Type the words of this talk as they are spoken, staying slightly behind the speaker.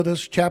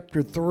Exodus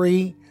chapter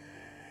 3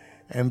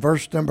 and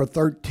verse number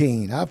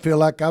 13. I feel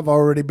like I've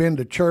already been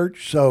to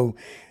church, so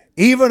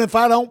even if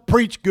I don't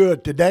preach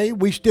good today,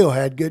 we still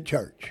had good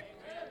church.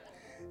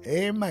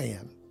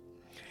 Amen.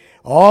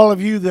 All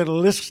of you that are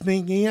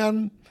listening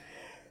in,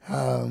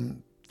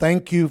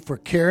 thank you for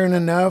caring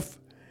enough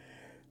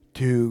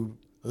to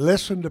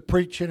listen to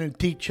preaching and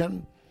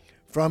teaching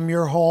from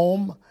your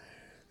home.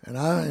 And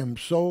I am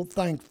so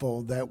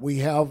thankful that we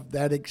have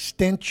that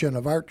extension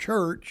of our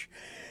church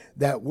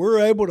that we're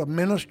able to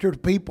minister to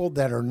people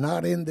that are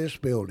not in this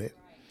building.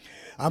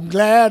 I'm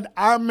glad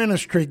our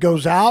ministry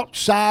goes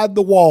outside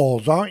the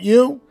walls, aren't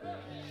you?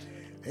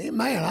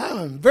 Amen.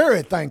 I am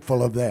very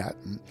thankful of that.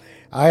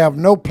 I have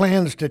no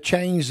plans to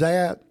change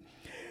that.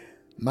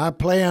 My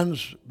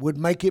plans would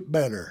make it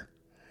better,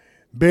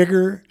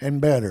 bigger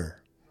and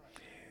better.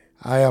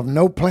 I have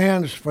no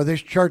plans for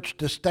this church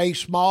to stay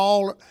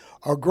small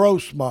or grow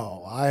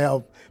small. I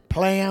have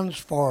plans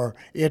for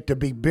it to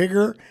be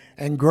bigger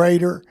and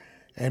greater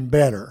and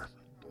better.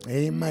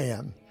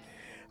 Amen.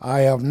 I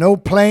have no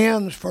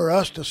plans for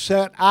us to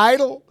sit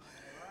idle.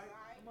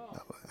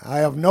 I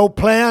have no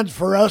plans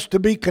for us to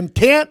be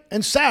content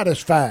and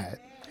satisfied.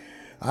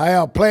 I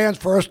have plans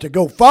for us to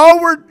go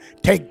forward,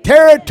 take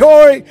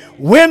territory,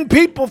 win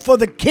people for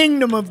the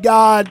kingdom of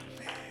God,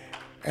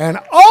 and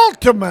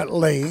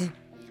ultimately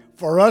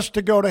for us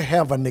to go to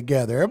heaven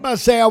together. Everybody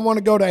say, I want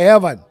to go to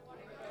heaven.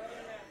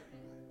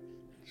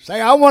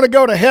 Say, I want to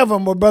go to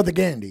heaven with Brother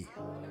Gandy.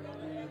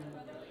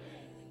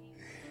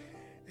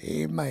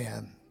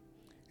 Amen.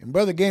 And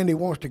Brother Gandy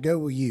wants to go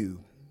with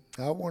you.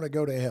 I want to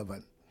go to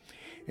heaven.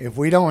 If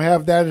we don't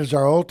have that as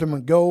our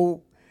ultimate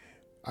goal,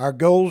 our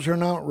goals are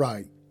not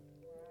right.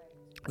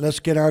 Let's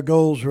get our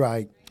goals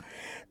right.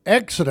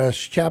 Exodus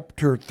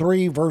chapter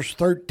 3, verse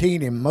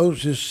 13, and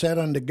Moses said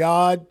unto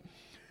God,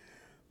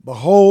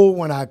 Behold,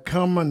 when I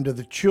come unto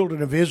the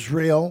children of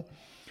Israel,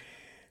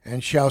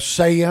 and shall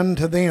say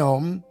unto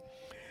them,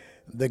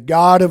 The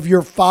God of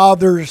your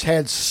fathers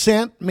hath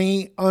sent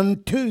me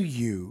unto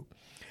you.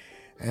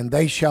 And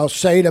they shall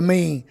say to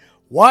me,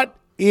 What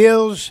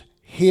is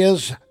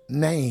his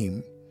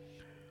name?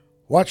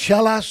 What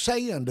shall I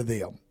say unto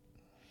them?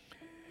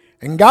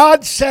 And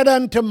God said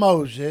unto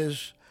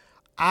Moses,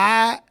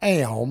 I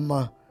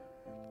am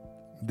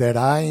that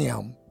I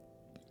am.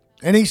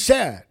 And he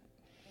said,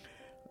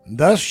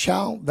 Thus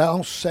shalt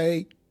thou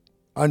say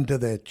unto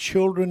the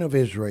children of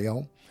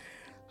Israel,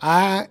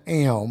 I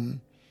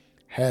am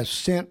has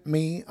sent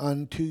me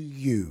unto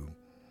you.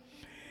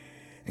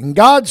 And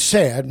God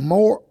said,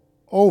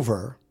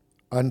 Moreover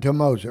unto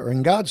Moses,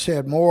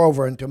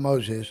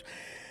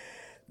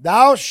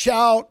 Thus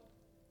shalt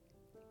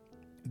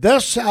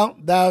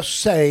thou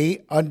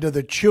say unto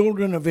the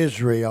children of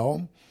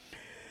Israel,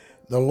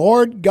 The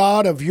Lord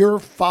God of your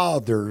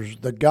fathers,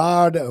 the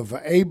God of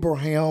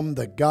Abraham,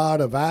 the God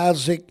of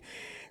Isaac,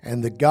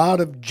 and the God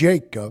of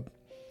Jacob,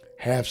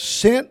 hath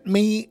sent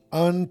me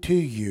unto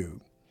you.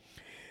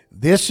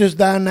 This is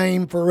thy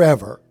name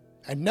forever.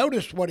 And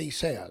notice what he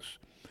says.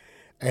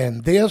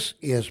 And this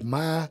is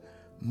my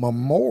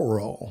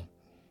memorial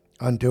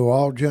unto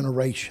all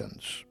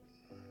generations.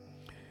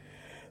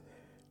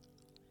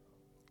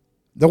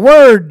 The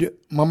word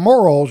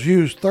memorial is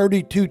used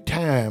 32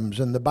 times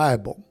in the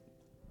Bible.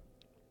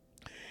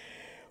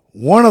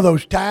 One of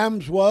those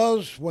times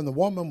was when the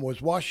woman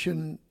was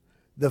washing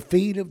the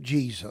feet of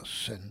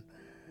Jesus, and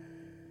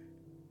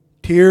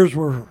tears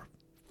were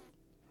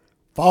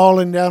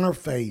falling down her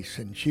face,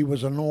 and she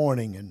was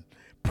anointing and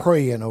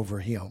praying over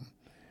him.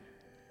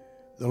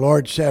 The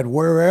Lord said,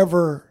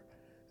 wherever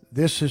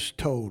this is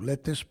told,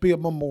 let this be a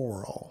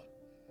memorial.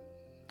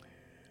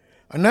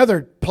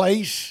 Another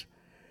place,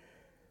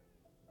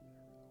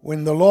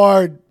 when the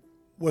Lord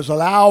was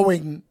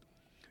allowing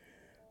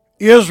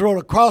Israel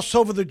to cross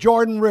over the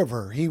Jordan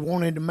River, he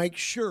wanted to make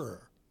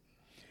sure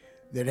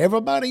that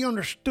everybody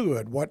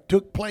understood what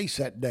took place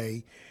that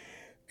day.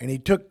 And he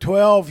took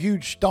 12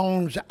 huge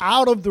stones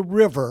out of the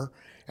river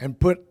and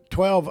put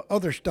 12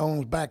 other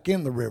stones back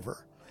in the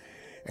river.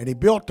 And he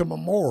built a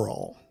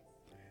memorial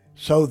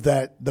so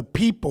that the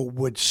people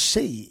would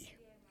see.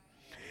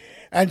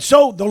 And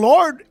so the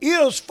Lord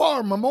is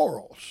for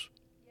memorials.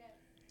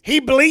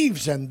 He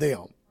believes in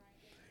them.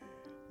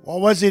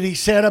 What was it he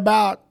said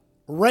about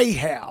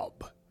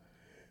Rahab?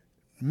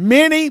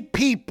 Many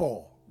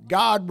people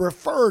God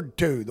referred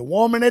to, the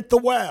woman at the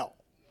well,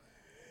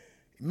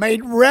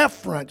 made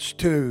reference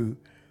to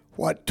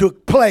what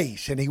took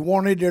place, and he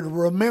wanted her to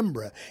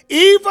remember it.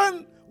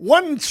 Even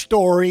one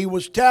story he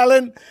was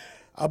telling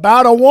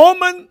about a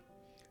woman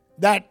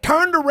that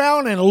turned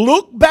around and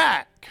looked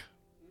back,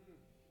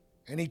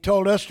 and he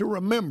told us to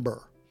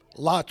remember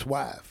Lot's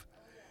wife.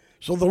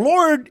 So the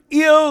Lord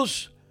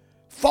is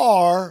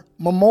for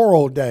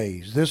Memorial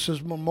Days. This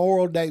is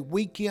Memorial Day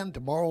weekend.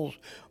 Tomorrow's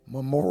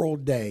Memorial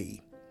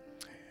Day.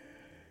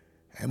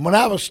 And when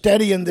I was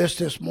studying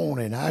this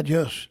morning, I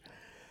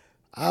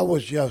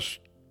was just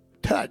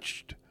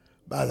touched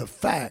by the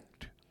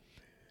fact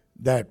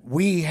that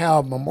we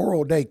have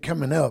Memorial Day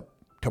coming up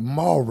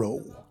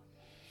tomorrow.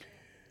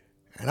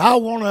 And I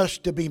want us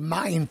to be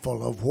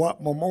mindful of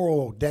what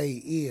Memorial Day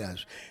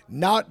is.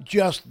 Not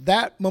just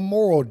that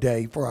Memorial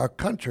Day for our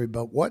country,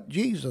 but what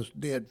Jesus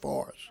did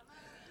for us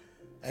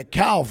at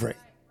Calvary.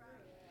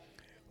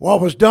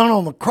 What was done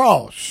on the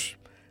cross.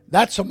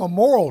 That's a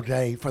Memorial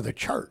Day for the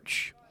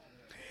church.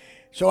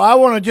 So I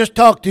want to just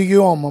talk to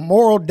you on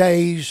Memorial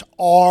Days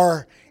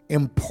are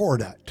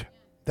important.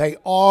 They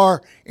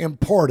are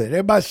important.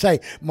 Everybody say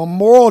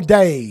Memorial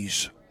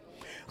Days.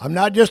 I'm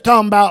not just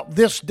talking about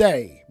this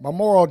day,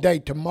 Memorial Day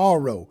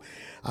tomorrow.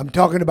 I'm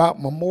talking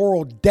about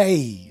Memorial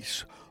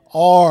Days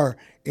are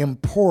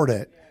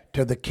important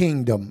to the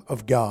kingdom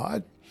of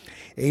God.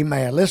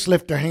 Amen. Let's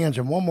lift our hands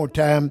and one more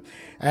time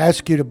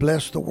ask you to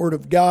bless the word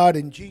of God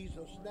in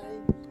Jesus'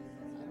 name.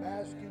 I'm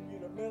asking you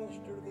to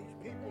minister to these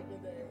people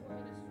today.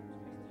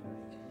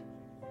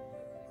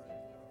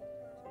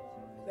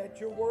 Let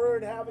your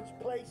word have its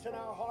place in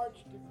our hearts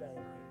today.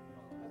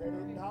 Let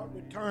it not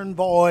return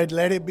void.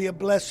 Let it be a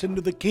blessing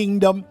to the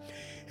kingdom.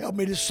 Help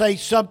me to say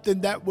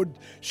something that would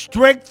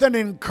strengthen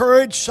and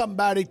encourage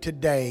somebody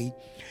today.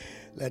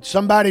 Let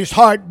somebody's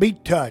heart be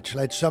touched.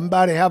 Let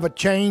somebody have a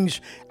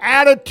changed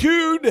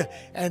attitude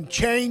and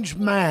changed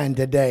mind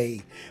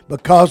today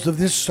because of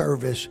this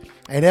service.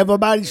 And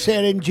everybody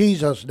said in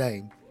Jesus'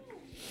 name,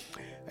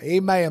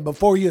 amen.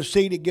 Before you're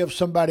seated, give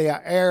somebody an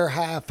air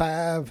high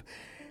five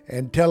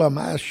and tell them,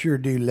 I sure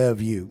do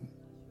love you.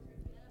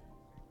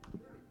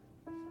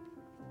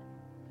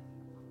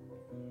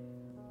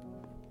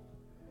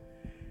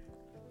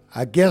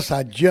 I guess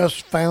I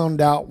just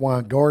found out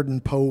why Gordon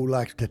Poe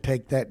likes to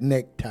take that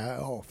necktie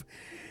off.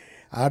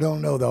 I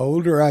don't know. The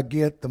older I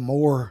get, the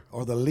more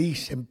or the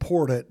least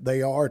important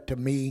they are to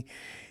me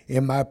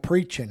in my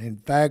preaching. In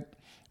fact,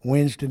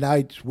 Wednesday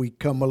nights we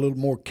come a little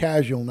more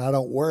casual and I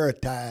don't wear a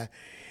tie.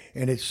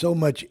 And it's so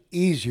much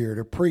easier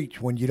to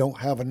preach when you don't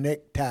have a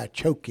necktie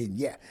choking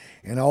you.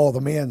 And all the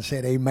men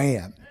said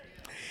amen.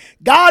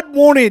 God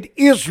wanted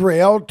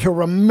Israel to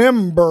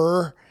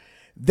remember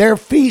their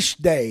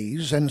feast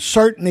days and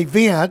certain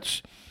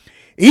events,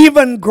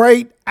 even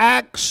great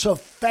acts of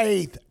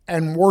faith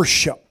and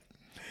worship.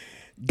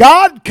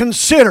 God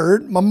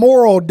considered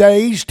Memorial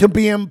Days to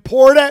be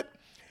important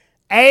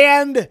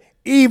and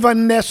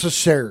even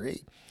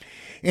necessary.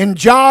 In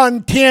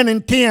John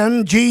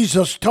 10:10,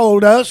 Jesus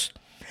told us,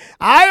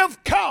 I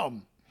have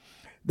come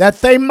that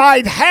they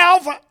might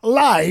have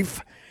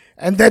life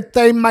and that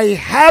they may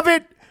have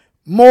it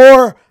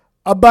more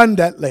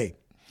abundantly.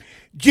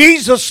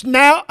 Jesus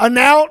now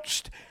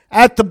announced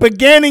at the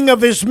beginning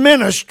of his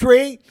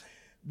ministry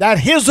that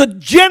his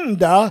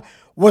agenda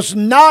was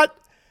not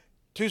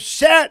to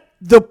set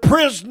the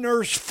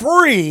prisoners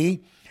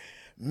free,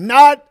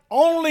 not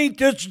only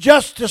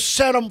just to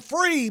set them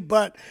free,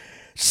 but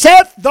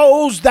set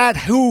those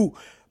who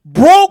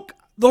broke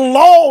the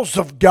laws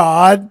of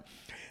God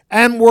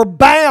and were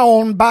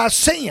bound by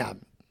sin.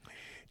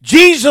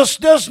 Jesus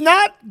does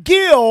not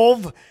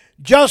give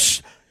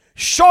just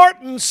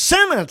shortened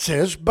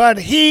sentences, but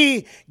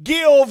he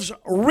gives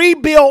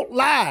rebuilt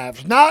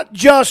lives, not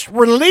just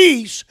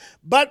release,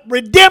 but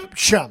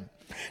redemption.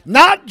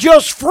 Not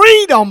just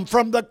freedom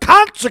from the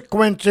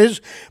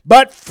consequences,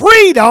 but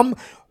freedom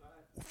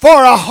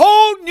for a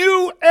whole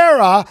new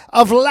era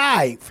of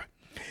life.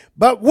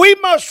 But we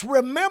must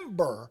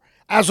remember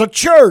as a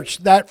church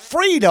that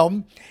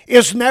freedom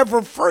is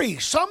never free.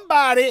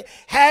 Somebody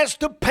has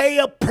to pay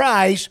a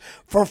price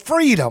for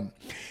freedom.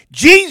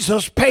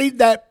 Jesus paid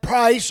that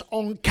price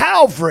on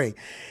Calvary.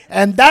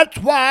 And that's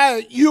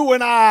why you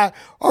and I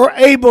are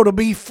able to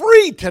be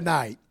free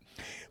tonight.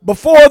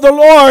 Before the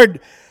Lord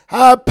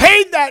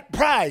paid that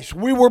price,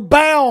 we were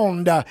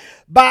bound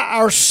by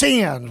our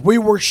sins. We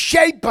were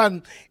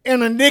shapen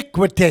in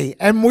iniquity,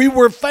 and we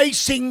were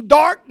facing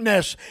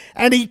darkness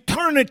and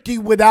eternity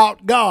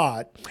without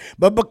God.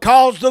 But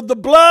because of the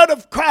blood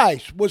of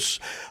Christ was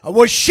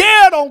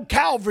shed on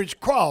Calvary's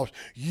cross,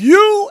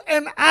 you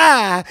and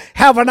I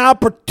have an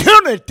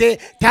opportunity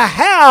to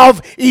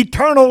have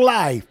eternal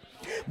life.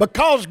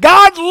 Because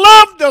God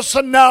loved us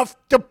enough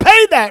to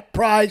pay that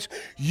price,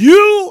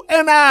 you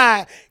and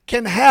I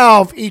can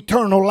have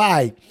eternal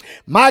life.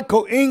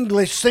 Michael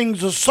English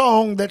sings a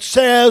song that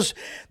says,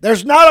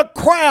 there's not a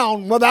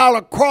crown without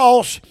a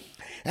cross,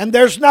 and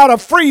there's not a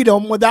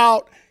freedom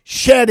without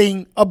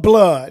shedding of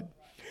blood.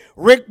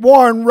 Rick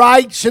Warren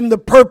writes in The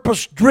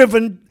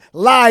Purpose-Driven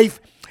Life,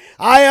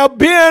 I have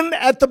been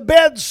at the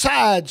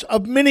bedsides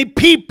of many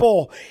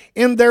people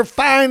in their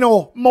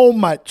final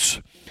moments,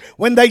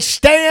 when they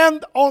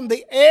stand on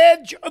the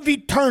edge of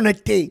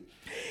eternity.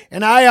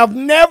 And I have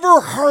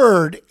never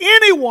heard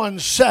anyone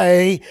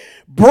say,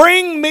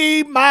 bring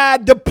me my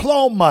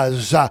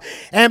diplomas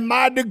and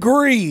my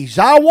degrees.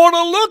 I want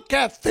to look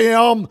at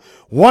them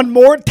one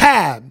more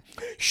time.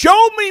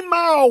 Show me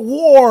my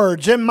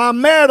awards and my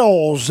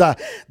medals,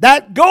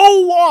 that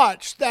gold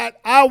watch that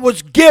I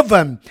was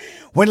given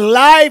When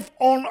life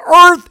on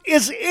earth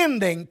is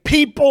ending,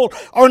 people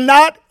are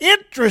not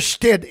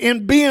interested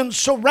in being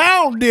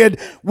surrounded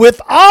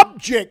with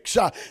objects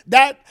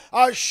that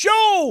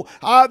show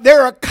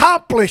their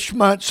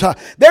accomplishments.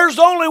 There's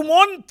only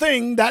one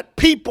thing that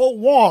people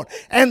want,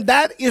 and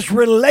that is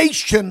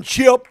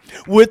relationship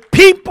with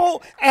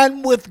people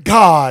and with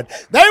God.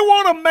 They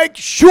want to make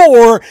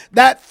sure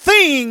that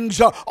things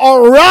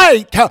are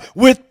right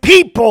with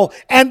people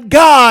and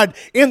God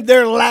in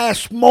their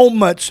last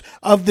moments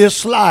of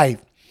this life.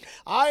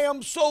 I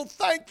am so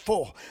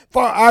thankful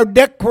for our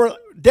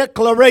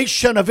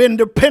Declaration of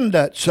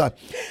Independence.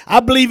 I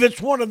believe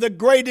it's one of the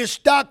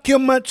greatest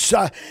documents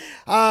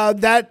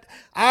that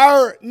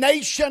our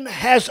nation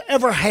has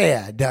ever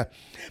had,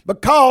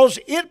 because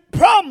it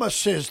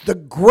promises the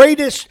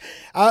greatest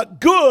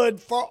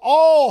good for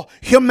all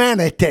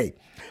humanity,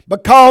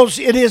 because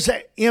it has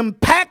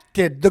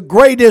impacted the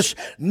greatest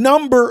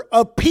number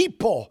of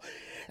people,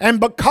 and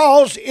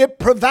because it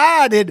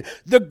provided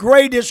the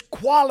greatest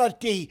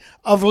quality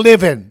of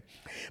living,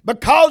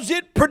 because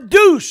it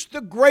produced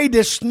the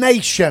greatest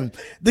nation,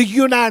 the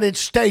United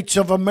States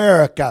of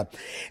America.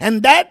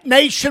 And that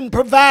nation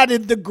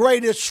provided the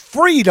greatest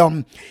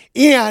freedom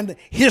in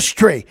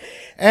history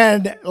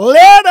and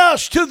led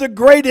us to the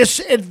greatest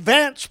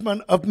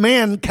advancement of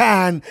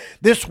mankind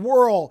this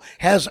world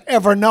has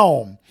ever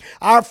known.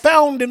 Our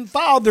founding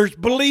fathers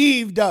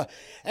believed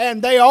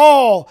and they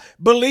all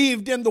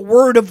believed in the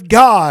Word of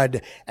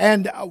God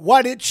and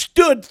what it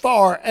stood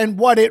for and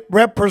what it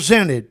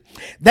represented.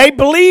 They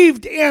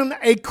believed in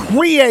a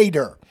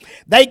creator.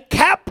 They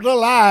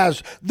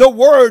capitalized the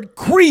word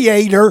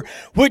creator,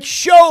 which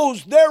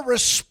shows their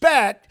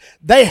respect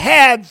they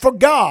had for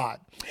God.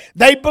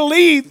 They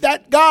believed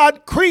that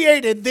God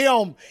created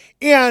them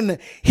in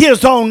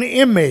His own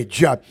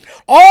image.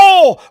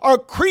 All are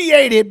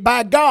created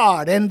by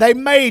God, and they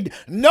made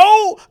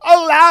no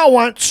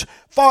allowance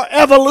for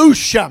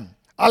evolution.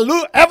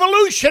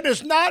 Evolution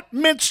is not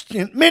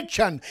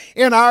mentioned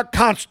in our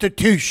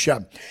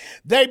Constitution.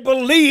 They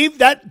believe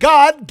that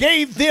God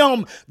gave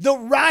them the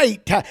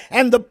right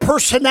and the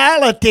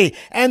personality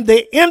and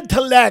the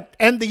intellect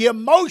and the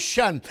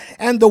emotion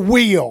and the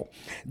will.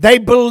 They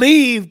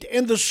believed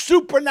in the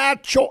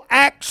supernatural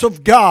acts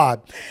of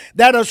God,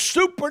 that a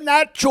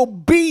supernatural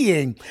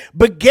being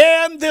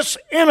began this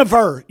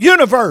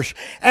universe,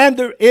 and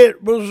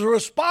it was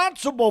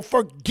responsible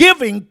for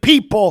giving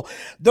people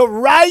the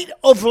right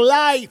of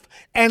life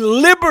and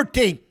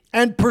liberty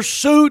and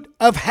pursuit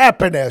of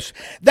happiness.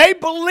 They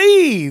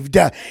believed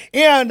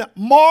in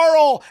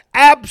moral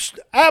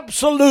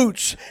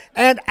absolutes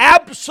and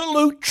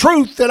absolute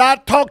truth that I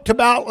talked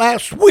about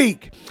last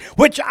week,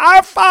 which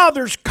our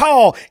fathers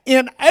call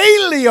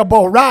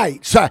inalienable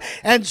rights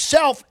and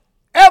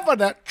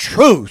self-evident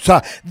truths.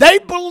 They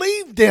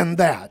believed in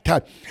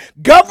that.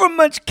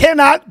 Governments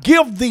cannot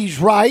give these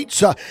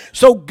rights,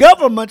 so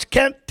governments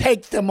can't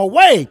take them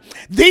away.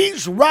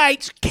 These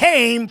rights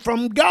came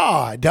from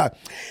God.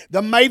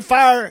 The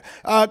Mayflower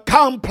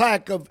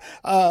Compact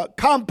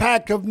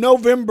of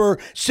November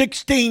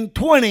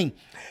 1620.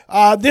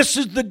 This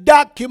is the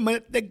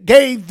document that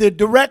gave the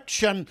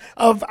direction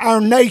of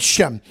our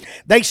nation.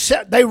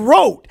 They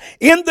wrote,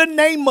 "In the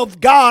name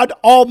of God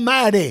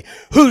Almighty,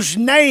 whose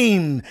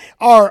name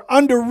are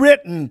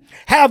underwritten,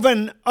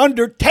 having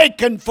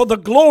undertaken for the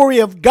glory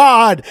of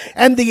God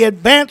and the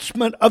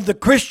advancement of the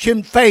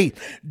Christian faith,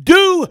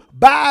 do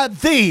by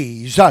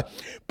these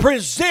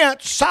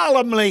present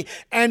solemnly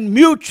and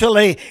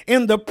mutually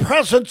in the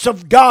presence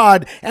of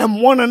God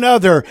and one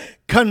another,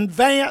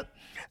 covenant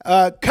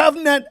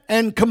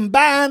and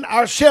combine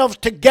ourselves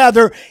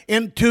together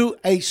into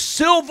a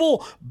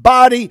civil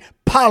body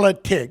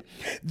politic."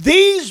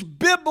 These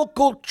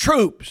biblical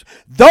troops,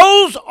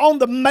 those on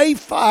the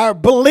Mayflower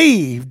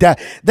believed,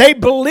 they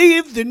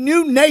believed the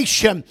new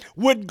nation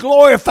would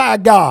glorify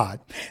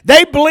God.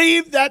 They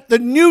believed that the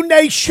new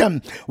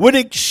nation would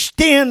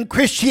extend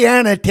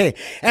Christianity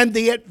and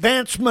the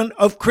advancement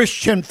of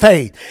Christian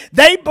faith.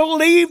 They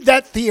believed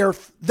that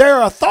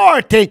their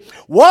authority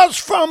was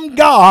from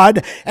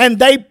God, and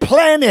they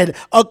planted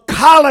a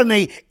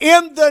colony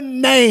in the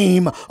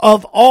name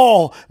of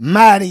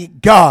Almighty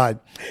God.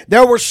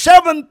 There were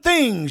 7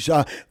 things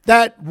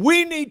that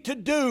we need to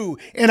do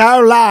in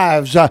our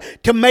lives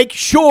to make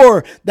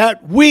sure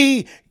that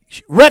we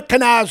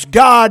recognize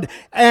God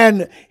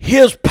and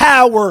His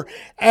power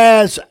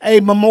as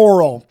a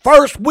memorial.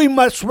 First, we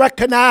must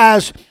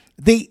recognize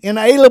the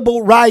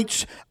inalienable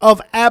rights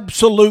of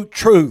absolute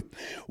truth.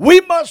 We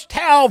must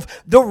have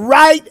the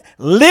right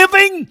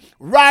living,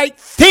 right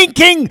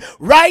thinking,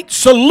 right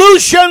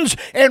solutions,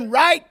 and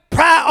right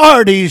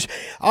priorities.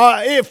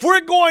 If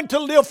we're going to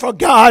live for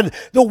God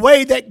the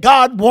way that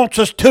God wants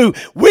us to,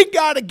 we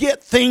got to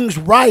get things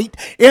right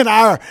in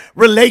our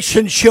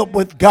relationship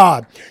with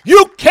God.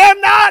 You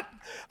cannot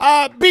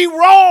be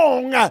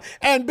wrong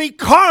and be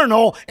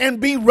carnal and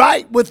be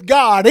right with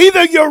God.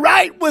 Either you're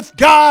right with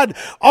God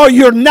or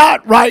you're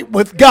not right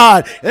with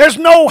God. There's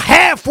no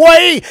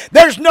halfway.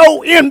 There's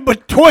no in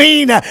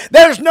between.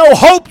 There's no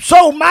hope,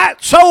 so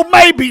might, so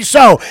maybe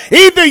so.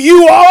 Either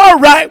you are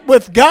right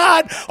with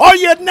God or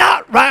you're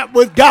not right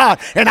with God.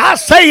 And I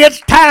say it's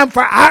time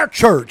for our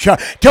church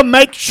to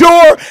make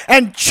sure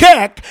and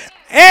check,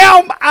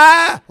 am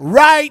I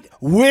right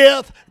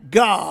with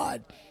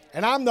God?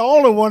 And I'm the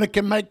only one that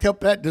can make up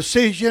that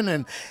decision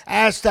and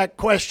ask that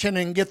question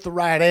and get the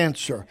right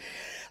answer.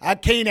 I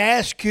can't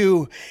ask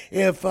you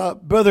if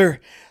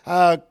Brother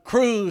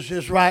Cruz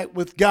is right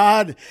with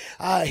God.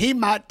 He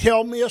might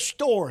tell me a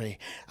story.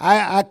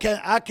 I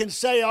can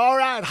say, all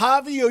right,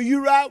 Javi, are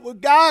you right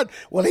with God?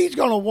 Well, he's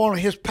going to want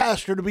his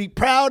pastor to be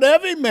proud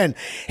of him, and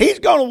he's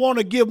going to want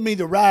to give me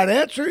the right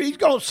answer. He's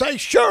going to say,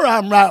 sure,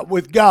 I'm right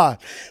with God.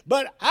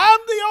 But I'm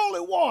the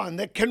only one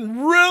that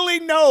can really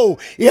know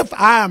if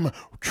I'm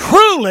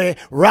truly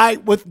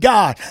right with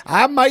God.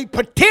 I may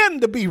pretend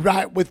to be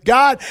right with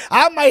God.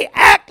 I may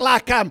act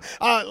like I'm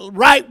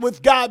right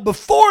with God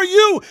before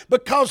you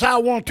because I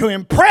want to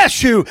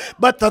impress you.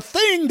 But the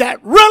thing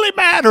that really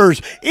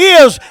matters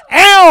is,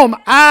 am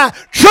I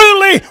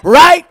truly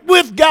right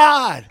with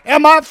God?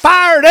 Am I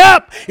fired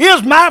up?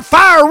 Is my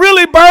fire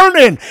really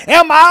burning?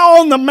 Am I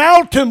on the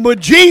mountain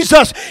with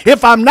Jesus?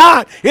 If I'm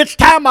not, it's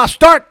time I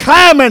start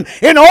climbing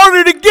in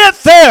order to get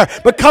there,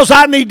 because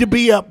I need to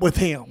be up with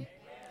Him.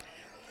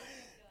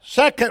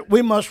 Second,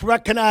 we must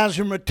recognize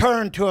and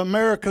return to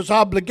America's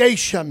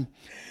obligation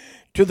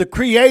to the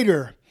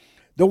Creator,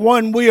 the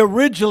one we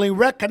originally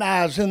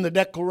recognized in the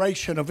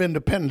Declaration of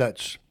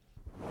Independence.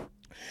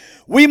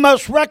 We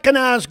must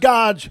recognize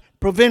God's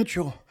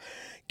providential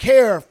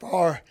care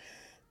for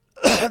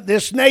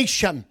this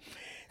nation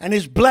and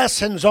His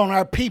blessings on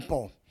our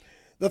people.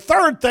 The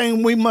third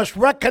thing, we must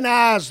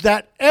recognize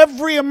that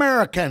every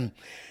American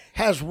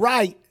has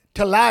right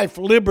to life,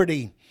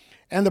 liberty,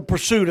 and the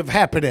pursuit of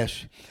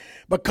happiness,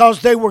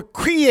 because they were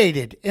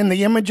created in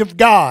the image of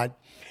God.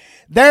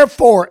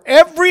 Therefore,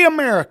 every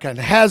American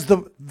has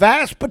the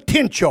vast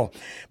potential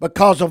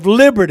because of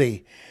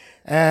liberty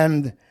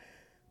and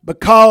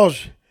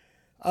because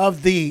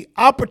of the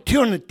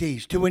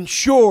opportunities to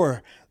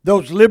ensure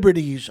those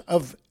liberties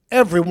of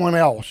everyone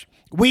else.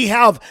 We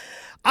have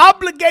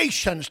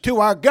obligations to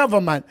our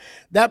government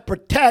that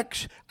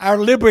protects our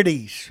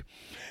liberties,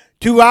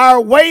 to our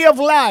way of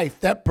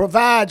life that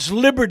provides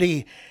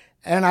liberty,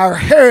 and our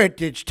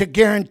heritage to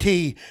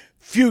guarantee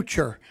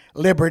future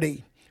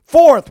liberty.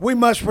 Fourth, we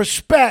must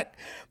respect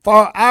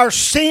for our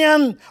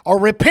sin, or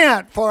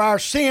repent for our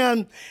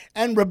sin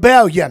and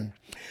rebellion.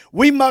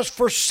 We must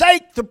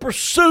forsake the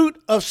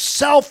pursuit of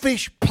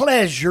selfish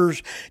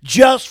pleasures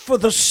just for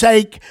the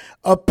sake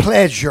of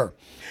pleasure.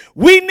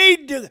 We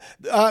need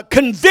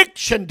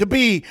conviction to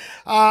be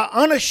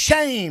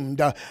unashamed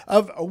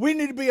of. We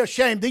need to be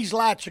ashamed. These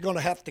lights are going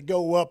to have to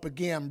go up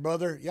again,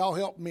 brother. Y'all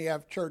help me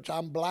after church.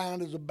 I'm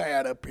blind as a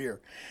bat up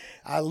here.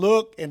 I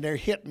look and they're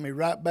hitting me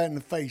right back in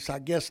the face. I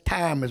guess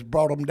time has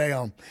brought them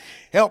down.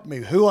 Help me.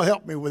 Who will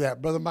help me with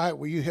that? Brother Mike,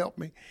 will you help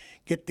me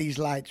get these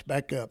lights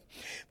back up?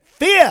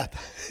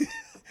 Fifth,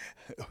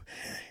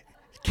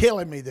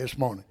 killing me this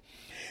morning.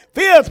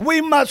 Fifth,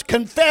 we must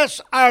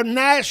confess our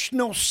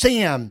national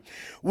sin.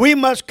 We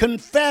must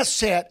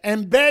confess it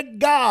and beg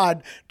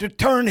God to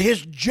turn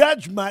His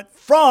judgment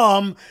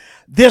from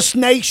this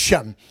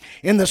nation.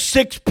 In the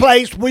sixth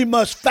place, we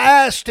must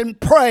fast and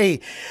pray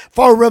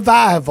for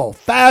revival.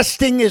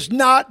 Fasting is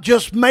not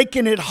just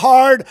making it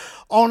hard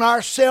on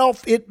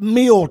ourselves at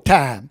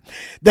mealtime.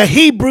 The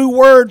Hebrew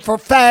word for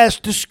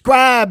fast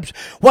describes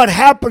what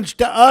happens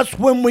to us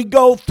when we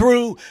go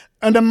through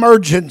an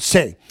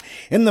emergency.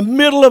 In the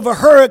middle of a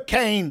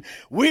hurricane,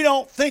 we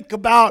don't think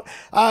about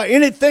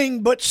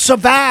anything but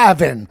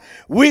surviving.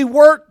 We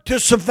work to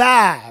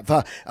survive.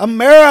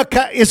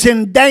 America is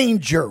in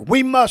danger.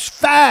 We must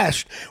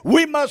fast.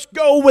 We must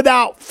go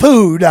without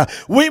food.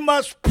 We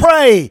must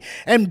pray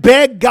and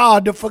beg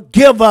God to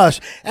forgive us.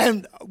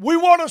 And we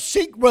want to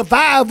seek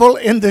revival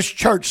in this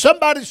church.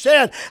 Somebody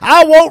said,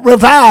 I want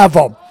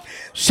revival.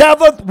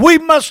 Seventh, we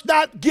must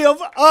not give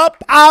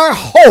up our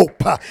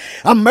hope.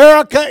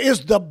 America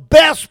is the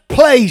best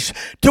place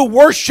to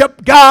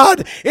worship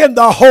God in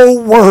the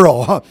whole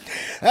world.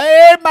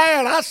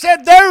 Amen. I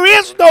said there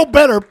is no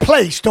better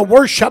place to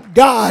worship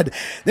God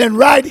than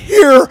right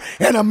here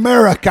in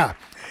America.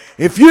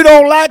 If you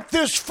don't like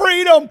this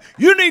freedom,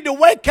 you need to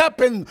wake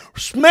up and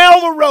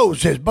smell the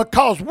roses,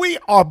 because we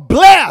are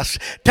blessed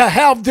to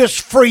have this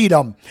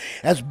freedom.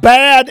 As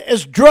bad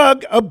as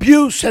drug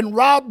abuse and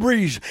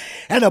robberies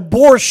and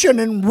abortion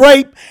and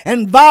rape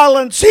and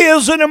violence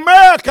is in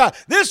America,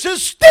 this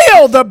is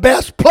still the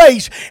best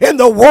place in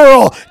the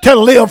world to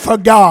live for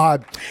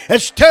God.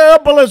 As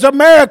terrible as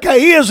America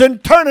is in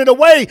turning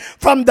away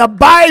from the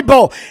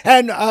Bible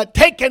and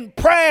taking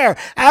prayer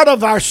out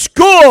of our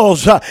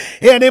schools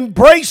and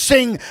embracing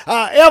passing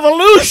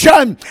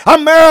evolution,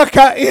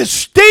 America is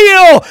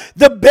still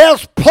the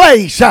best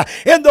place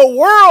in the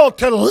world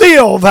to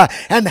live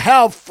and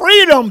have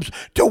freedoms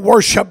to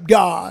worship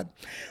God.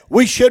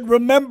 We should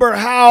remember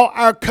how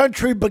our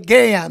country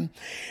began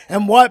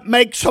and what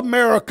makes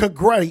America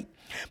great.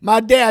 My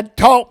dad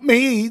taught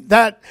me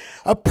that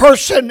a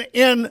person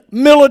in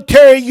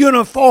military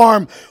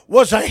uniform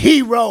was a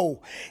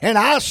hero, and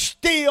I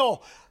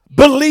still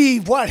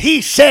believe what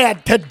he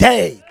said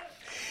today.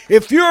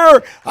 If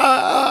you're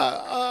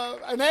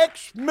an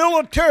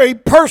ex-military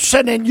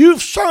person and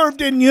you've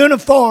served in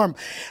uniform,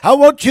 I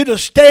want you to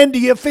stand to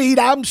your feet.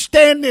 I'm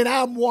standing,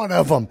 I'm one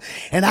of them.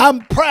 And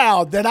I'm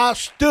proud that I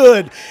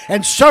stood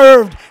and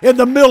served in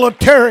the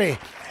military.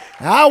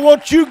 I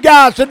want you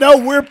guys to know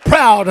we're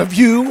proud of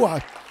you.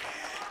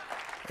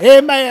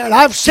 Amen.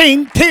 I've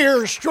seen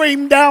tears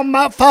stream down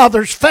my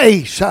father's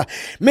face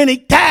many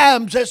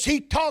times as he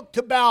talked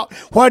about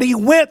what he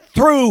went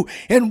through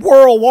in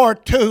World War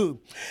II.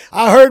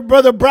 I heard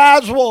Brother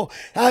Braswell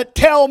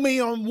tell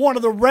me on one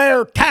of the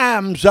rare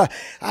times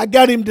I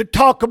got him to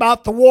talk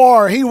about the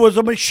war. He was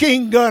a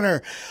machine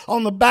gunner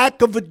on the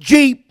back of a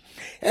Jeep.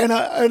 And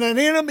an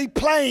enemy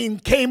plane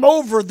came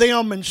over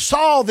them and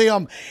saw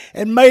them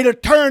and made a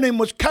turn and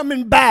was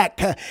coming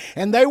back.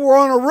 And they were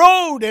on a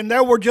road and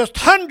there were just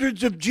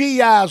hundreds of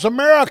GIs,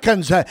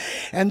 Americans.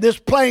 And this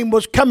plane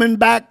was coming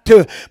back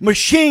to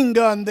machine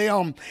gun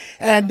them.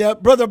 And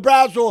Brother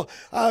Braswell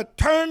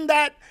turned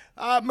that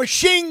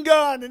machine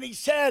gun, and he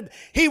said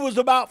he was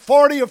about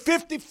 40 or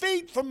 50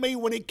 feet from me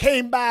when he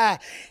came by,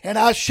 and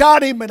I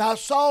shot him, and I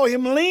saw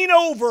him lean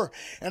over,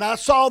 and I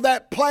saw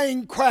that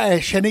plane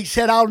crash, and he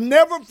said, I'll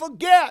never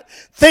forget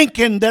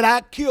thinking that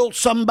I killed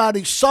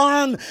somebody's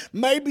son,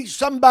 maybe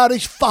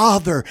somebody's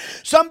father,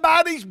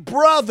 somebody's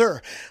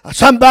brother,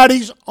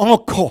 somebody's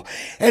uncle.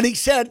 And he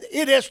said,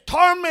 it has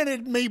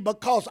tormented me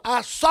because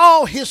I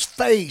saw his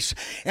face,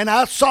 and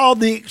I saw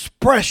the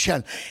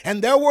expression,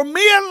 and there were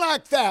men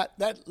like that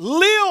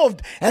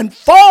lived and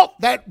fought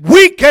that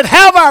we could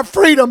have our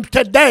freedom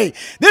today.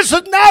 This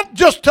is not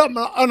just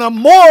an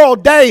immoral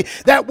day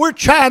that we're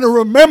trying to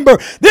remember.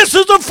 This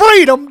is a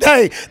freedom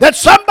day that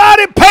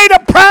somebody paid a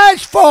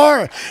price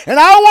for. And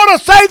I want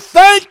to say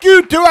thank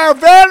you to our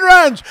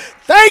veterans.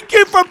 Thank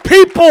you for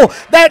people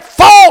that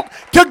fought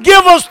to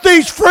give us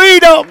these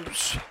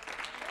freedoms.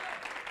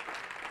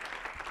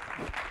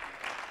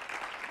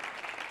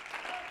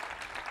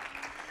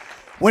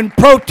 When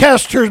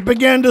protesters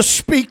began to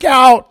speak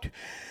out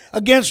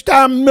against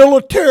our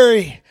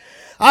military,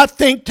 I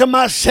think to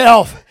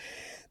myself,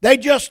 they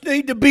just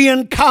need to be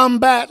in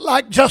combat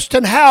like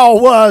Justin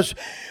Howell was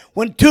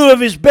when two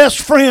of his best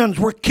friends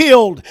were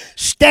killed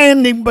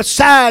standing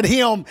beside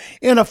him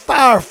in a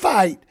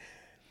firefight.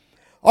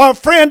 Or a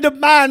friend of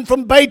mine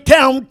from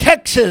Baytown,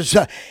 Texas,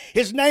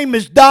 his name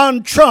is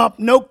Don Trump,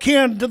 no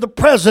kin to the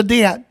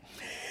president.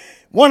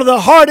 One of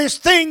the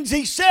hardest things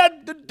he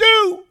said to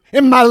do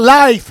in my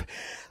life,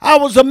 I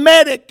was a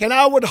medic, and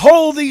I would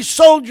hold these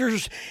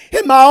soldiers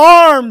in my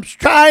arms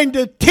trying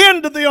to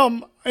tend to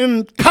them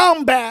in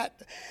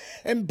combat,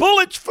 and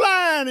bullets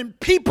flying and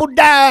people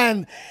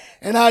dying,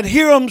 and I'd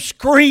hear them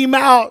scream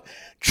out,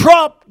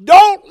 Trump,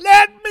 don't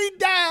let me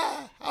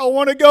die. I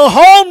want to go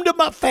home to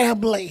my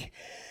family.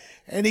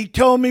 And he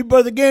told me,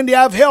 Brother Gandy,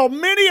 I've held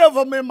many of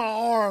them in my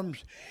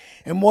arms,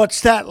 and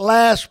watch that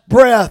last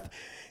breath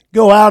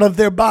go out of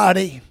their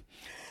body.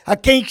 I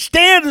can't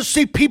stand to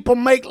see people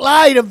make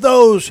light of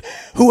those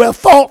who have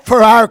fought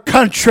for our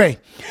country.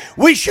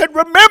 We should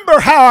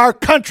remember how our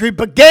country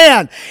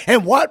began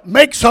and what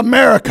makes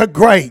America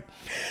great.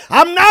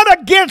 I'm not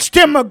against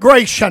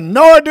immigration,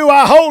 nor do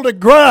I hold a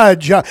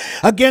grudge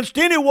against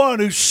anyone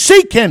who's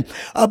seeking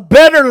a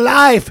better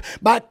life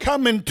by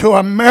coming to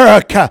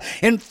America.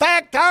 In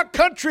fact, our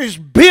country is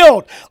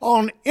built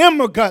on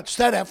immigrants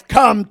that have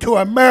come to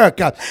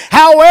America.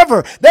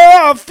 However,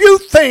 there are a few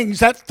things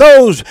that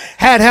those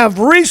that have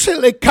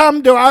recently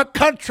come to our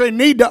country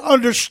need to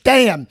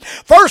understand.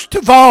 First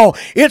of all,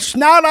 it's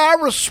not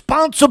our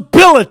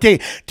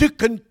responsibility to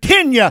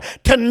continue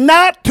to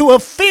not to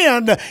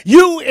offend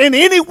you in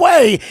any way.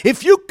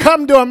 If you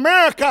come to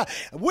America,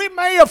 we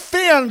may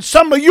offend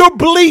some of your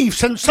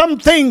beliefs and some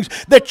things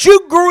that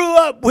you grew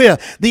up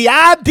with. The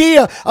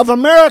idea of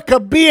America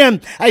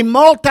being a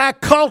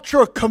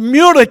multicultural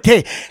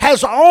community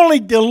has only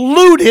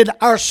diluted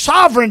our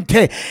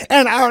sovereignty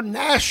and our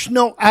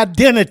national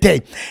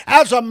identity.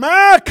 As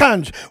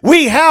Americans,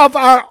 we have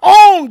our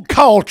own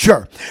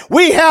culture.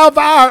 We have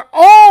our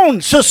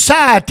own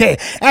society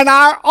and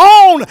our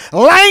own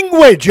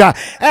language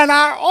and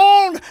our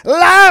own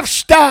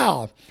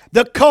lifestyle.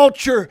 The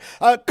culture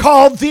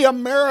called the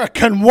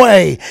American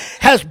way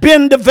has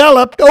been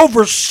developed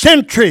over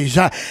centuries,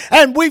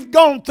 and we've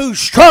gone through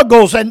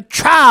struggles and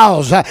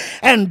trials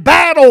and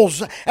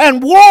battles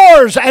and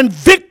wars and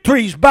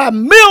victories by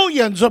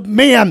millions of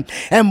men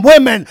and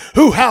women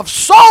who have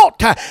sought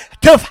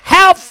to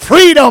have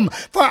freedom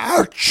for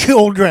our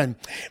children.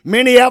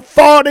 Many have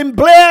fought and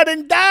bled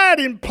and died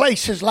in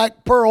places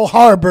like Pearl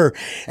Harbor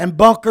and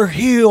Bunker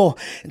Hill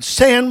and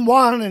San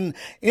Juan and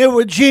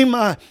Iwo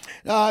Jima,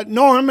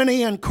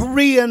 Normandy and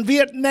Korea and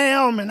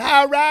Vietnam and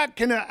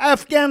Iraq and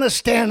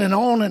Afghanistan and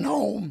on and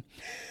on.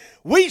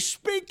 We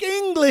speak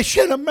English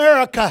in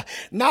America,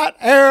 not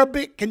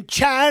Arabic and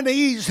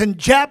Chinese and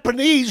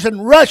Japanese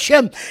and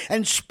Russian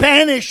and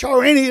Spanish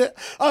or any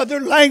other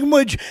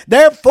language.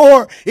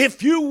 Therefore,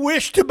 if you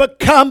wish to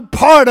become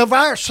part of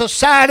our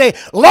society,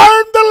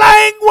 learn the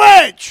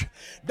language.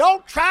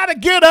 Don't try to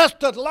get us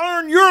to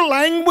learn your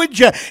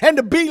language and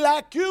to be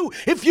like you.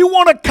 If you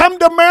want to come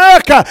to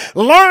America,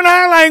 learn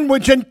our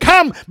language and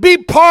come be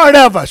part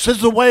of us. This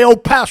is the way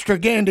old Pastor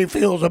Gandy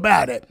feels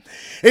about it.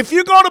 If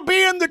you're going to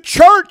be in the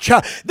church,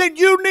 then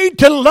you need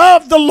to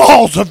love the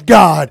laws of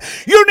God.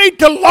 You need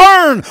to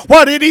learn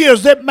what it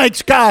is that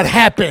makes God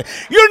happy.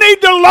 You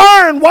need to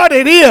learn what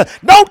it is.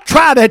 Don't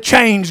try to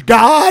change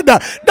God.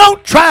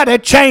 Don't try to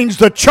change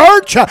the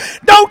church.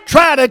 Don't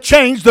try to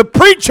change the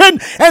preaching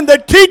and the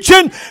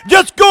teaching.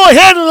 Just go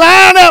ahead and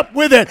line up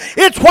with it.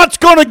 It's what's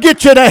going to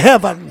get you to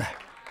heaven.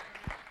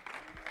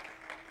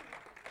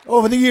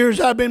 Over the years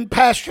I've been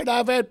pastored,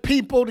 I've had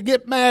people to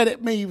get mad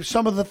at me with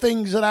some of the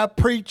things that I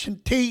preach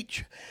and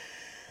teach.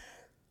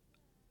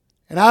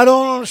 And I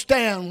don't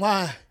understand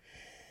why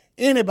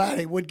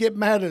anybody would get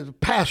mad at a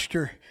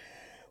pastor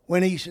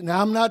when he's,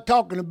 now I'm not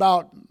talking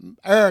about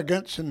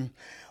arrogance and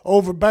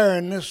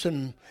overbearingness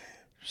and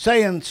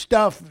saying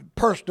stuff,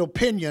 personal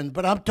opinion,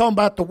 but I'm talking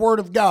about the Word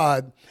of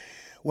God.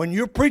 When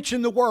you're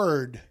preaching the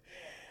Word,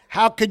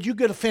 how could you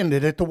get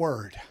offended at the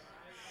Word?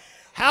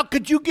 How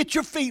could you get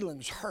your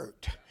feelings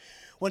hurt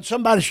when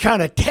somebody's trying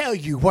to tell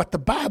you what the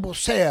Bible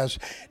says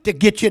to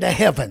get you to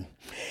heaven?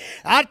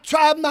 I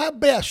try my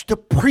best to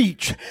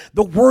preach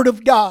the Word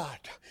of God.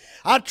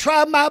 I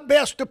try my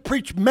best to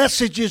preach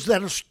messages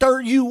that'll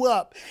stir you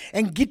up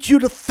and get you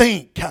to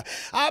think.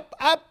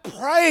 I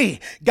pray,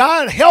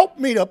 God, help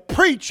me to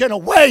preach in a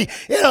way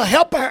it'll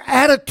help our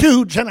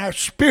attitudes and our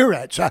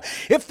spirits.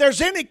 If there's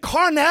any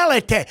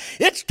carnality,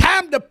 it's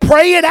time to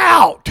pray it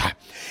out.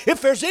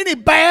 If there's any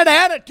bad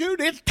attitude,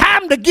 it's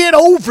time to get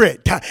over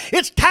it.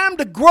 It's time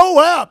to grow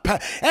up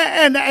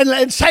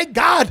and say,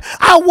 God,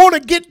 I want to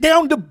get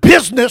down to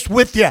business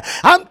with you.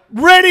 I'm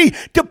ready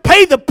to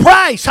pay the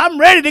price. I'm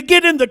ready to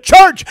get in the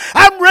church.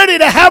 I'm ready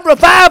to have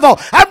revival.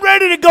 I'm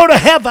ready to go to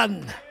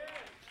heaven.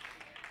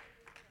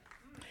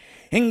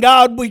 In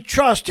God we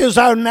trust is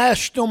our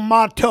national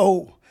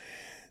motto.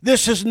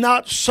 This is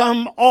not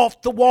some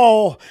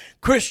off-the-wall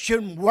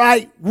Christian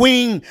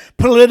right-wing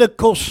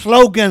political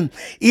slogan.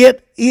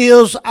 It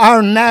is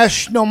our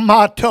national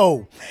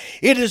motto.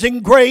 It is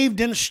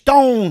engraved in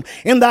stone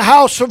in the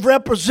House of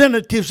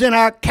Representatives in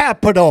our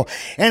Capitol,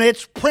 and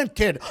it's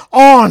printed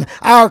on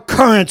our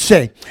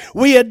currency.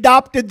 We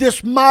adopted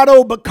this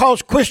motto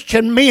because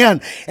Christian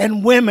men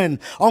and women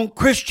on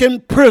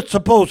Christian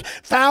principles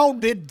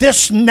founded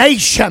this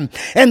nation,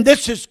 and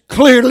this is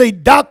clearly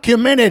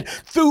documented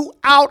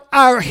throughout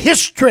our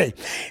history.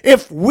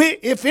 If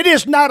it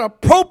is not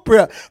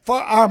appropriate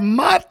for our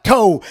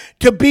motto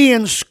to be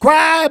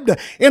inscribed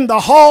in the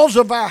halls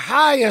of our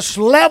highest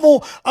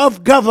level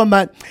of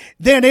government,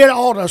 then it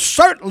ought to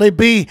certainly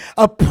be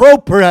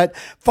appropriate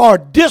for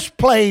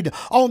displayed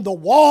on the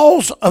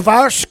walls of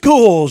our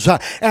schools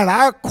and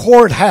our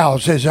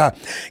courthouses.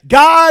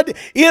 God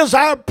is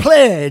our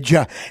pledge,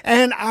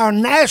 and our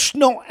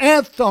national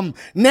anthem.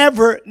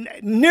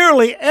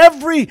 Nearly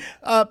every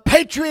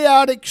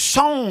patriotic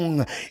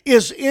song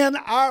is in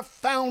our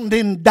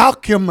founding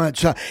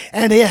documents,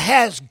 and it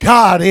has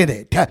God in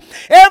it.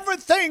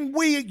 Everything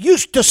we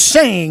used to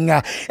sing,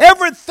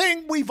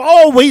 everything we've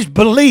always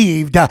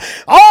believed,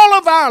 all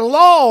of our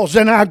laws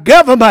and our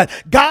government,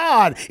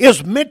 God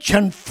is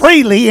mentioned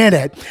freely in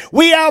it.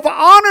 We have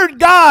honored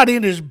God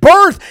in His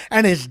birth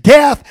and His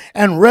death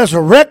and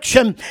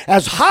resurrection.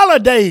 As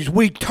holidays,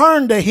 we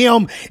turn to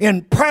Him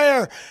in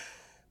prayer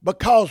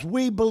because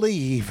we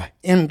believe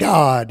in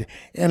God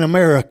in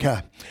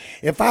America.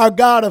 If our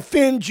God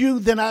offends you,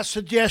 then I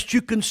suggest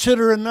you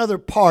consider another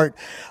part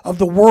of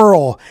the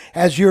world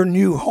as your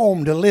new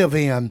home to live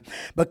in,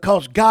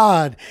 because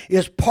God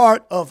is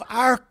part of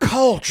our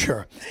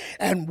culture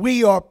and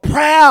we are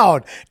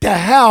proud to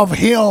have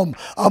Him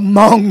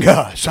among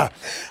us.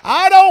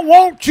 I don't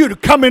want you to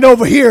come in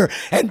over here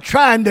and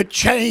trying to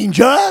change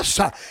us.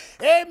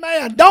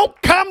 Amen. Don't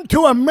come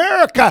to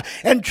America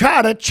and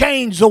try to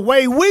change the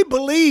way we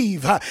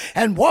believe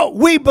and what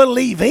we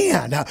believe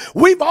in.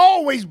 We've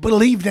always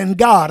believed in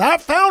God. Our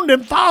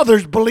founding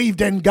fathers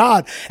believed in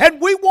God,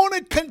 and we want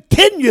to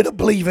continue to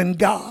believe in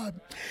God.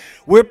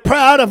 We're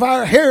proud of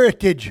our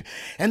heritage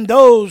and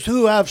those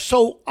who have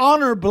so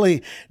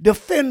honorably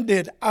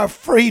defended our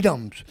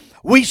freedoms.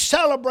 We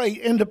celebrate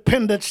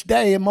Independence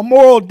Day and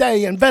Memorial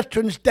Day and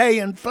Veterans Day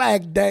and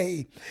Flag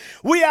Day.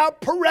 We have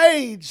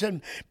parades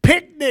and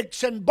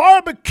picnics and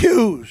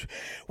barbecues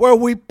where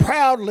we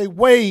proudly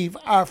wave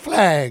our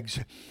flags.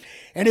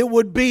 And it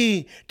would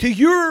be to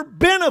your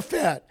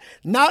benefit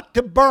not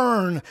to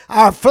burn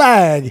our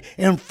flag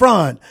in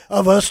front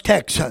of us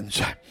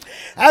Texans.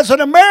 As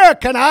an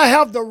American, I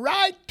have the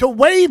right to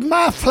wave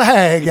my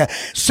flag,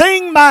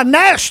 sing my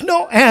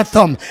national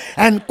anthem,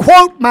 and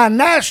quote my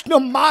national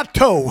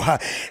motto.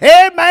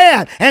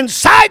 Amen. And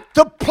cite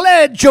the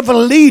Pledge of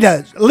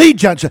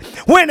Allegiance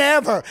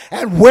whenever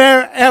and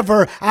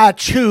wherever I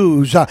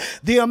choose.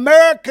 The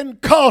American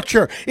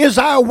culture is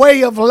our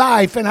way of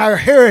life and our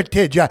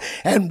heritage,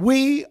 and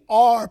we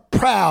are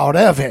proud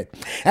of it.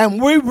 And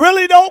we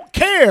really don't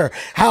care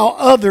how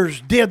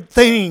others did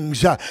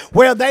things,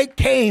 where they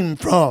came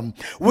from.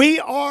 We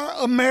are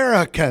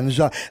Americans.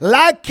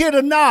 Like it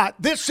or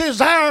not, this is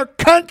our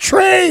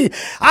country,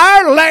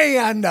 our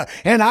land,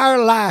 and our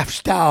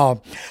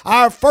lifestyle.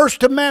 Our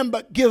First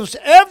Amendment gives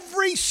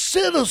every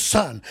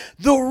citizen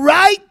the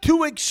right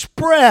to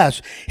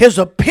express his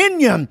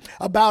opinion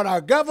about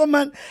our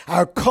government,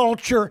 our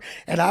culture,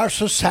 and our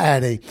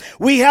society.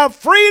 We have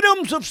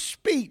freedoms of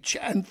speech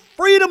and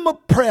freedom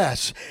of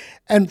press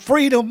and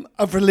freedom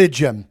of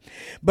religion.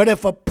 But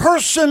if a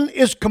person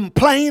is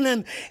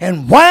complaining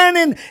and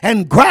whining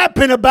and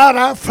griping about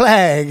our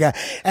flag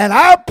and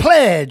our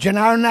pledge and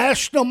our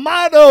national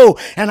motto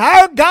and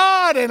our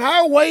God and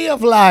our way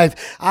of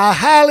life, I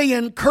highly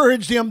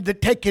encourage them to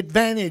take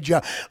advantage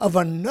of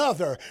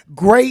another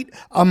great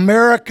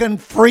American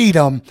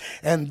freedom,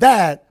 and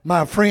that,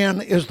 my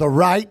friend, is the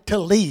right to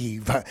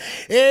leave.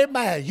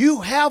 Amen.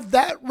 You have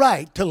that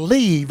right to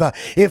leave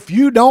if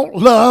you don't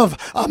love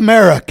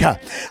America.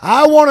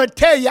 I want to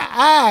tell you,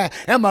 I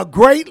am a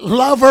great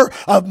lover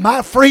of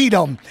my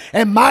freedom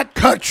and my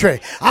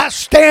country. I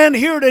stand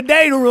here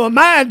today to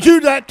remind you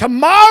that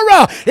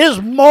tomorrow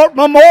is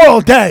Memorial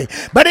Day,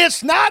 but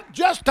it's not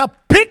just a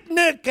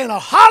picnic and a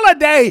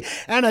holiday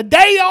and a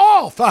day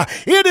off.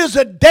 It is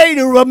a day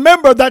to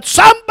remember that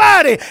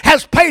somebody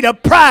has paid a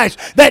price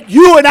that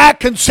you and I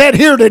can sit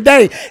here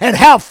today and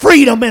have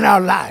freedom in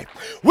our life.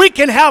 We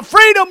can have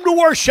freedom to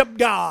worship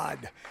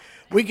God.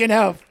 We can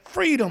have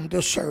freedom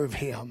to serve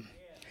Him.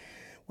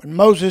 When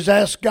Moses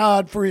asked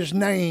God for his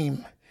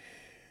name,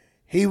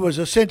 he was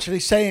essentially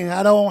saying,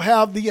 I don't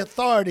have the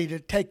authority to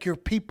take your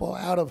people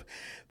out of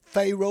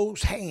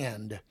Pharaoh's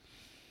hand.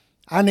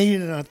 I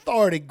need an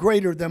authority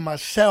greater than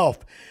myself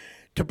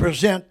to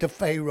present to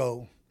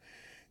Pharaoh.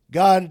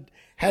 God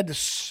had to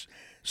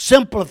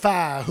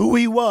simplify who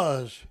he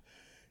was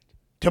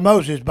to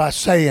Moses by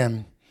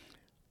saying,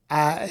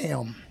 I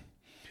am.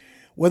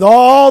 With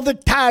all the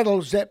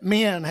titles that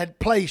men had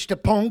placed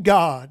upon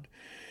God,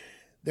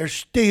 there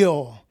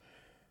still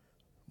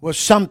was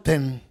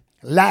something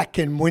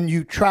lacking when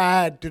you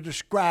tried to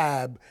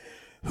describe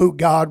who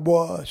God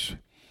was.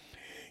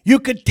 You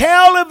could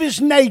tell of his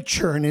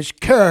nature and his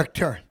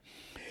character,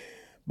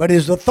 but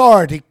his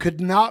authority could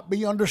not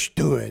be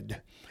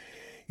understood.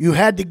 You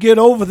had to get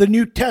over the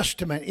New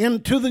Testament,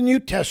 into the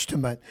New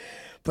Testament,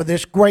 for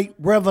this great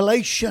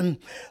revelation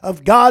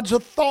of God's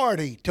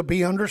authority to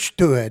be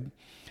understood.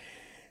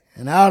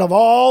 And out of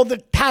all the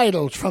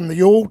titles from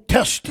the Old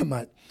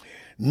Testament,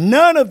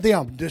 none of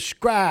them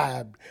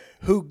described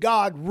who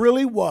God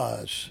really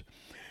was.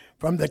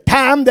 From the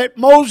time that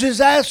Moses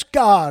asked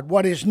God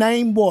what his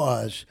name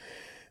was,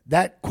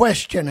 that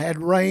question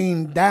had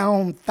rained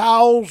down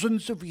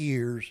thousands of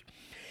years.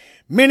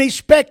 Many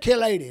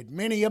speculated,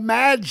 many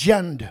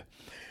imagined,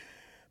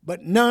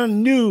 but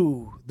none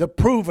knew the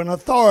proven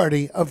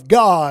authority of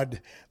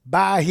God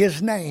by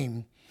his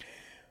name.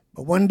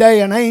 But one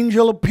day an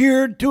angel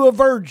appeared to a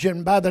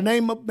virgin by the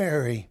name of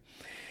Mary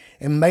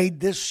and made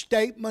this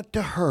statement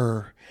to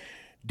her,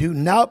 do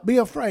not be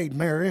afraid,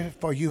 Mary,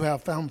 for you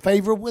have found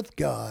favor with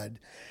God.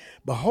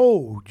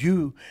 Behold,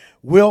 you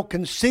will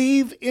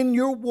conceive in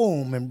your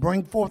womb and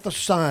bring forth a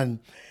son,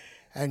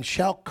 and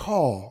shall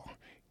call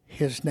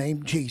his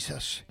name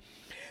Jesus.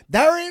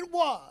 There it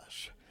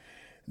was,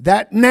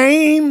 that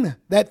name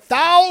that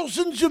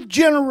thousands of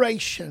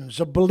generations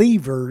of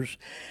believers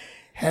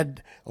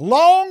had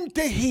longed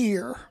to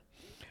hear,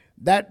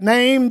 that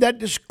name that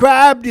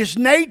described his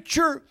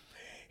nature,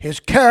 his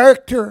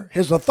character,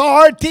 his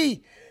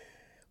authority,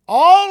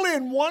 all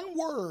in one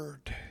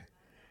word,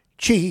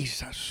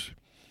 Jesus.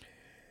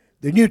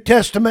 The New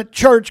Testament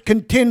church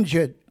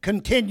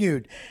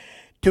continued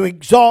to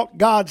exalt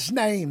God's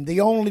name, the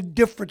only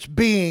difference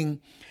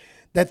being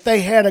that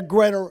they had a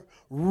greater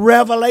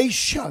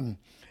revelation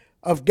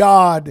of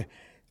God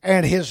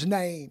and his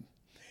name.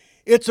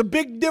 It's a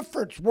big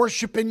difference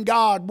worshiping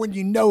God when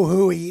you know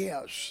who he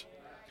is.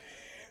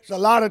 There's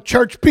a lot of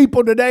church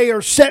people today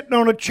are sitting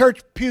on a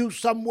church pew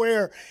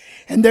somewhere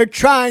and they're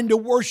trying to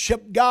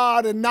worship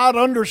God and not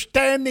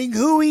understanding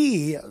who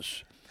he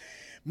is.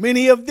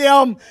 Many of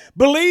them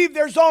believe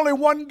there's only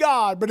one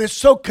God, but it's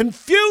so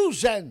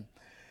confusing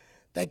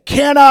They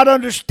cannot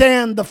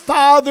understand the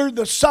Father,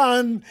 the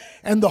Son,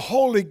 and the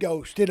Holy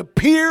Ghost. It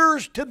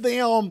appears to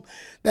them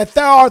that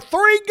there are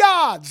three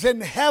gods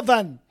in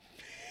heaven,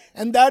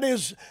 and that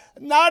is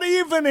not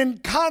even in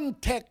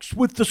context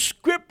with the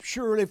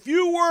Scripture. If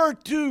you were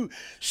to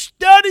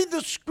study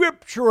the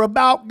Scripture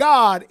about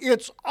God,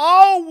 it's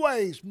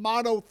always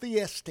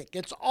monotheistic.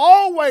 It's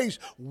always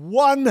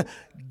one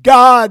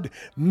God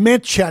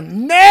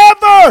mentioned.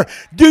 Never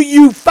do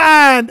you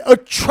find a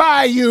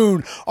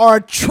triune or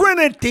a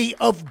trinity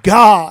of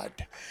God.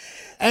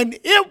 And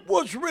it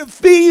was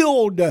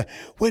revealed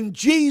when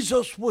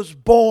Jesus was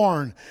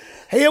born.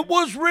 It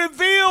was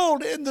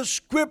revealed in the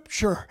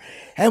Scripture.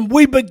 And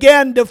we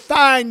began to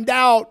find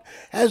out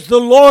as the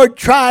Lord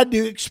tried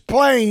to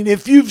explain,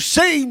 if you've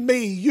seen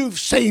me, you've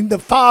seen the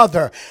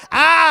Father.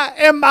 I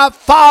and my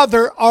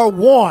Father are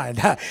one.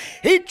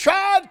 He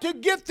tried to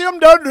get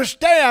them to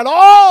understand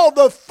all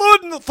the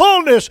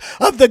fullness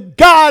of the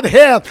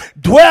Godhead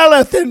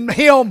dwelleth in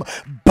him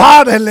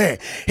bodily.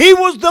 He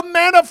was the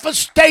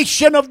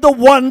manifestation of the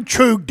one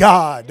true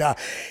God.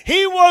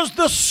 He was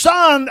the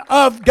Son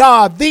of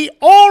God, the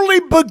only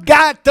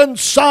begotten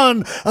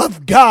Son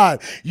of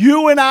God.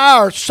 You and I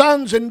are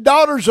sons and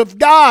daughters of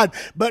God,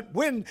 but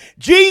when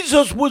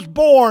Jesus was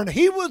born,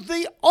 he was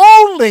the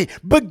only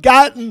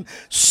begotten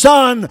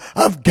Son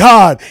of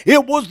God.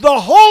 It was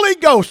the Holy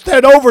Ghost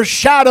that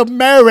overshadowed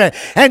Mary,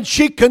 and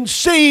she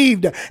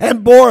conceived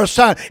and bore a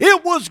son.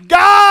 It was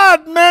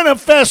God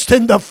manifest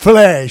in the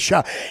flesh.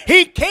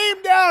 He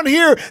came down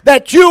here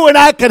that you and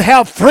I could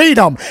have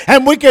freedom,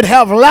 and we could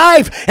have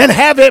life and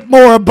have it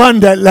more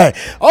abundantly.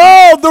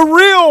 Oh, the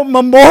real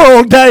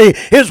Memorial Day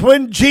is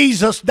when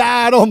Jesus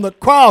died on the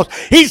cross.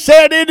 He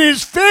said, "It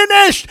is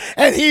finished,"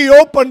 and he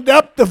opened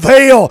up the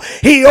veil.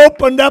 He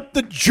opened up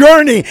the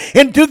journey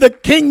into the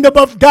kingdom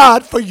of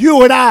God for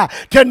you and I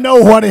to know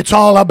what it's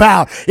all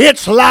about.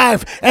 It's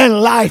life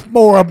and life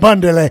more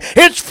abundantly.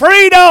 It's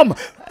freedom.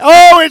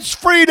 Oh, it's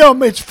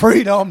freedom. It's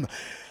freedom.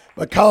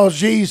 Because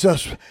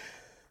Jesus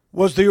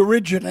was the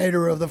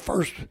originator of the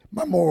first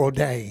Memorial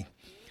Day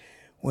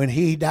when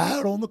he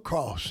died on the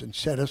cross and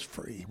set us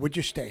free. Would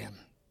you stand?